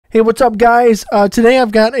Hey, what's up guys? Today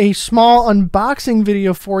I've got a small unboxing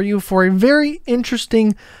video for you for a very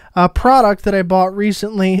interesting product that I bought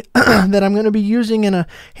recently that I'm going to be using in a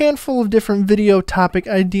handful of different video topic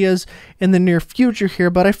ideas in the near future here,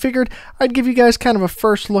 but I figured I'd give you guys kind of a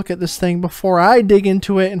first look at this thing before I dig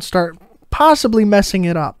into it and start possibly messing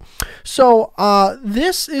it up. So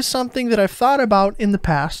this is something that I've thought about in the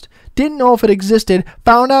past, didn't know if it existed,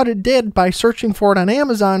 found out it did by searching for it on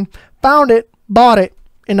Amazon, found it, bought it,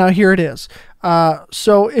 and now here it is.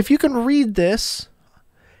 So if you can read this,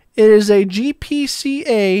 it is a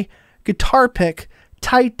GPCA guitar pick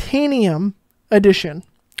titanium edition.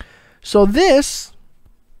 So this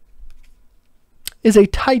is a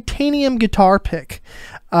titanium guitar pick.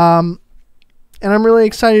 And I'm really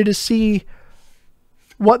excited to see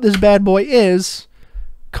what this bad boy is.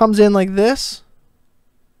 Comes in like this.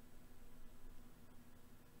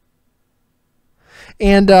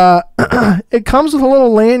 And it comes with a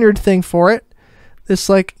little lanyard thing for it. This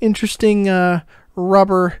like interesting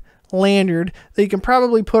rubber lanyard that you can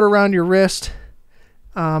probably put around your wrist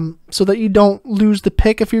so that you don't lose the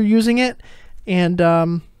pick if you're using it. And I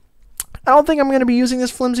don't think I'm going to be using this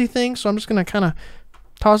flimsy thing, so I'm just going to kind of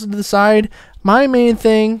toss it to the side. My main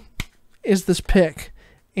thing is this pick.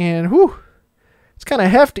 And whew, it's kind of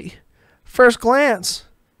hefty. First glance,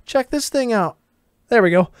 check this thing out. There we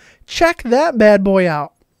go. Check that bad boy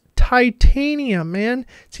out. Titanium, man.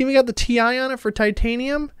 It's even got the TI on it for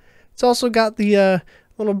titanium. It's also got the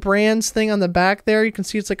little brands thing on the back there. You can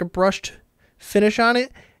see it's like a brushed finish on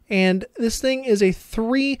it. And this thing is a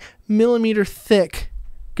 3mm thick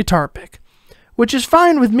guitar pick, which is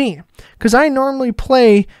fine with me because I normally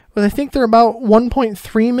play with, I think they're about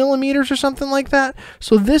 1.3mm or something like that.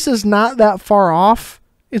 So this is not that far off.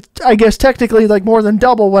 It's, I guess, technically like more than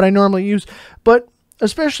double what I normally use, but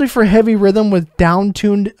especially for heavy rhythm with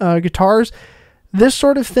down-tuned guitars, this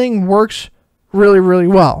sort of thing works really, really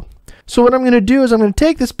well. So what I'm going to do is I'm going to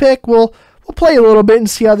take this pick, we'll play a little bit and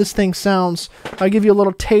see how this thing sounds. I'll give you a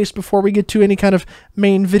little taste before we get to any kind of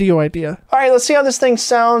main video idea. All right, let's see how this thing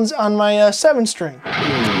sounds on my 7-string.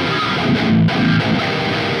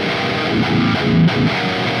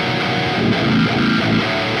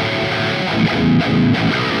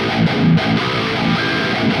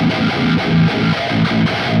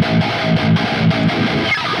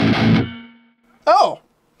 Oh,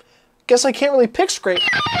 guess I can't really pick scrape.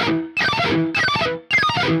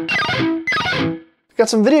 Got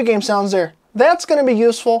some video game sounds there. That's going to be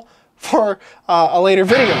useful for a later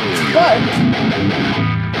video. But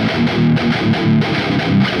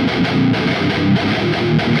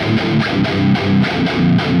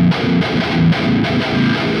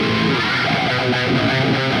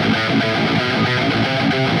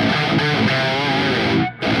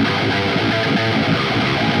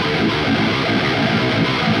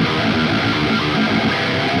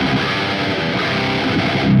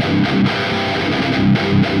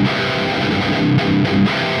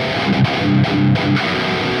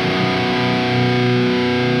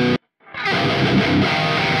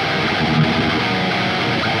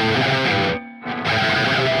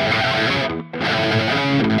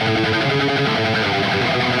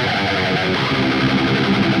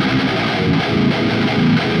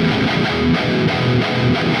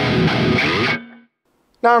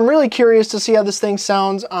now I'm really curious to see how this thing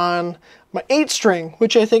sounds on my 8-string,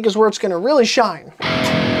 which I think is where it's going to really shine.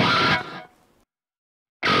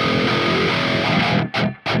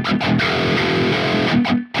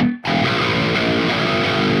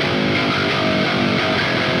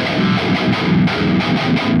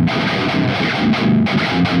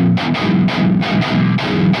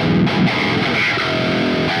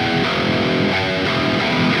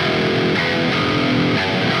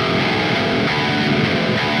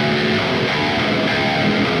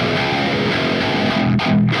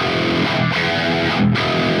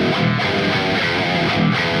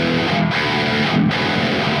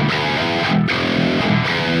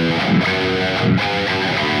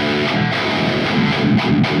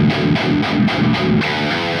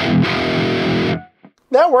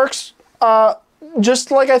 That works,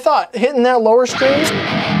 just like I thought, hitting that lower string.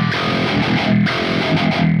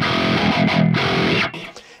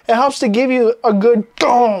 It helps to give you a good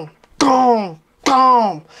dong, dong,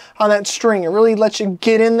 dong on that string. It really lets you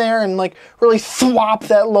get in there and like really thwop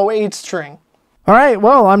that low 8 string. All right,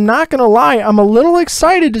 well, I'm not gonna lie, I'm a little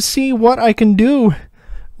excited to see what I can do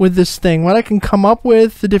with this thing, what I can come up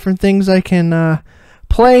with, the different things I can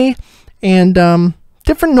play, and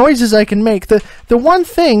different noises I can make. The one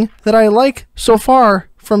thing that I like so far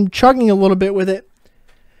from chugging a little bit with it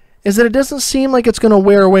is that it doesn't seem like it's going to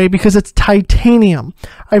wear away because it's titanium.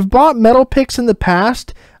 I've bought metal picks in the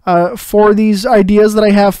past for these ideas that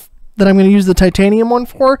I have that I'm going to use the titanium one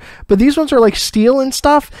for, but these ones are like steel and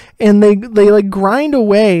stuff, and they like grind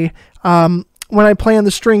away when I play on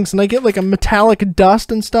the strings, and I get like a metallic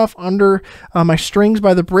dust and stuff under my strings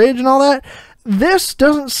by the bridge and all that. This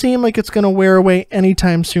doesn't seem like it's going to wear away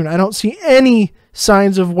anytime soon. I don't see any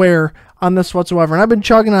signs of wear on this whatsoever, and I've been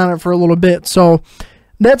chugging on it for a little bit, so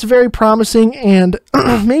that's very promising. And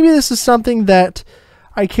maybe this is something that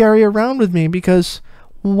I carry around with me, because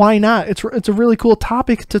why not? It's a really cool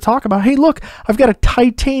topic to talk about. Hey, look, I've got a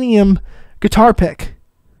titanium guitar pick.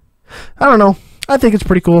 I don't know. I think it's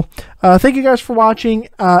pretty cool. Thank you guys for watching.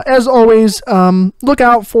 As always, look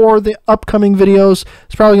out for the upcoming videos.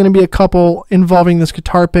 There's probably going to be a couple involving this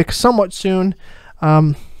guitar pick somewhat soon.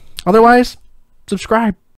 Otherwise, subscribe.